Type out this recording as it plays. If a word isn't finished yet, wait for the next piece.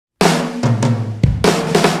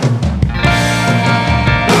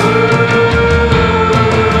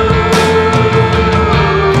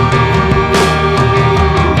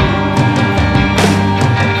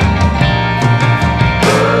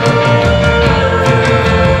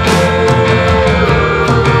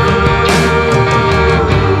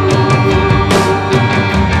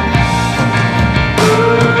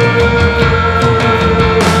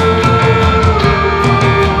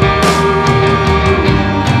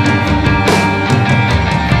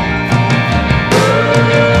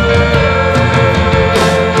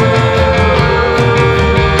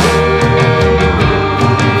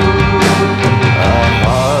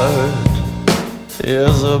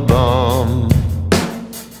a bomb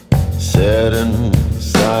set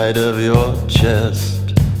inside of your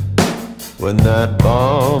chest. When that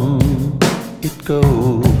bomb, it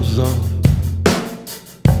goes off,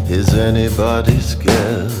 is anybody's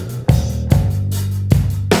guess.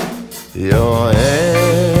 Your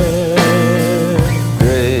head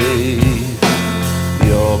grays,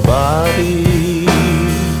 your body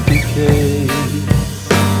decays.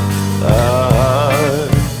 A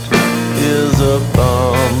heart is a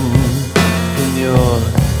bomb in your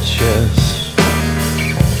chest.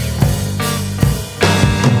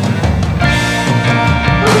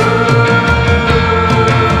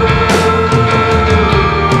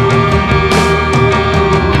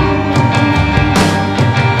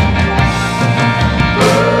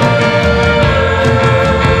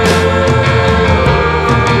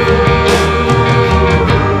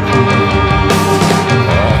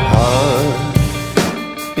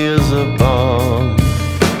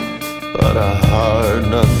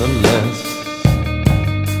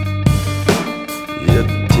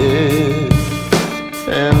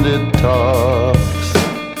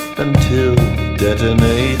 Until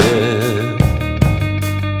detonated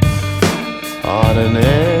on an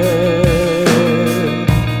airplane,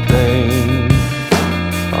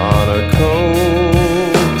 on a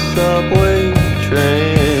cold subway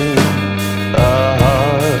train. A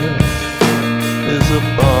heart is a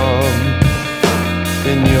bomb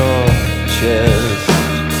in your chest.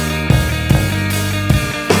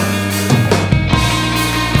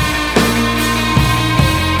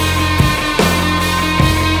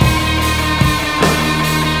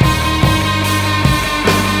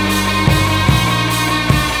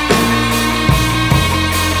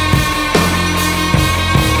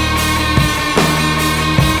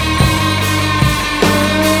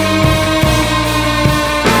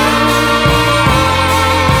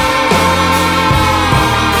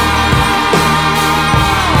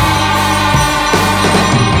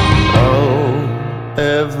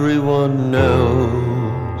 Everyone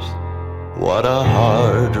knows what a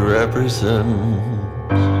heart represents.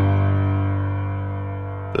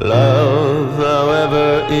 Love,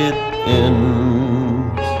 however it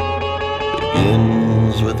ends,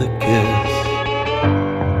 begins with a kiss.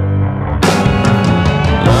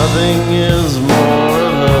 Nothing is more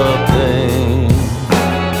of a pain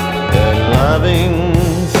than loving